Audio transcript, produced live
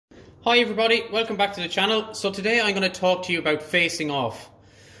Hi everybody, welcome back to the channel. So today I'm going to talk to you about facing off.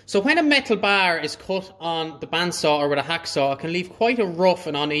 So when a metal bar is cut on the bandsaw or with a hacksaw, it can leave quite a rough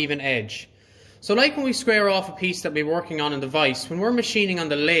and uneven edge. So like when we square off a piece that we're working on in the vise, when we're machining on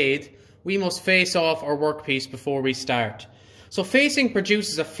the lathe, we must face off our workpiece before we start. So facing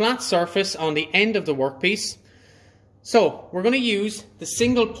produces a flat surface on the end of the workpiece. So we're going to use the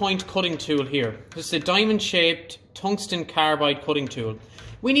single point cutting tool here. This is a diamond shaped tungsten carbide cutting tool.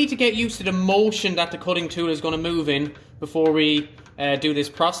 We need to get used to the motion that the cutting tool is going to move in before we do this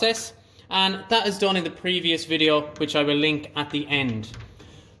process, and that is done in the previous video, which I will link at the end.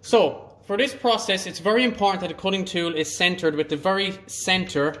 So for this process, it's very important that the cutting tool is centered with the very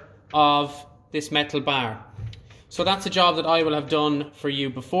center of this metal bar. So that's a job that I will have done for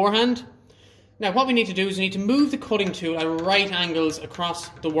you beforehand. Now what we need to do is we need to move the cutting tool at right angles across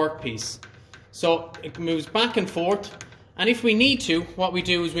the workpiece. So it moves back and forth, and if we need to, what we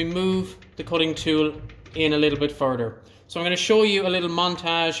do is we move the cutting tool in a little bit further. So I'm going to show you a little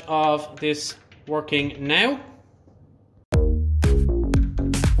montage of this working now.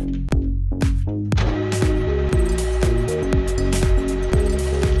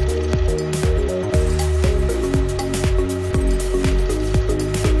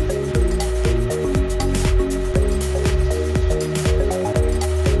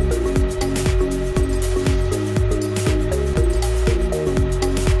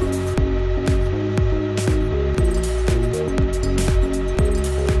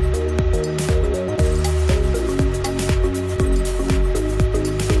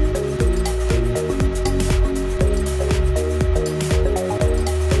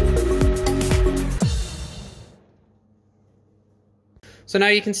 So now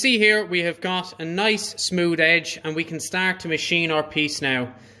you can see here we have got a nice smooth edge and we can start to machine our piece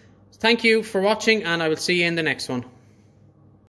now. Thank you for watching, and I will see you in the next one.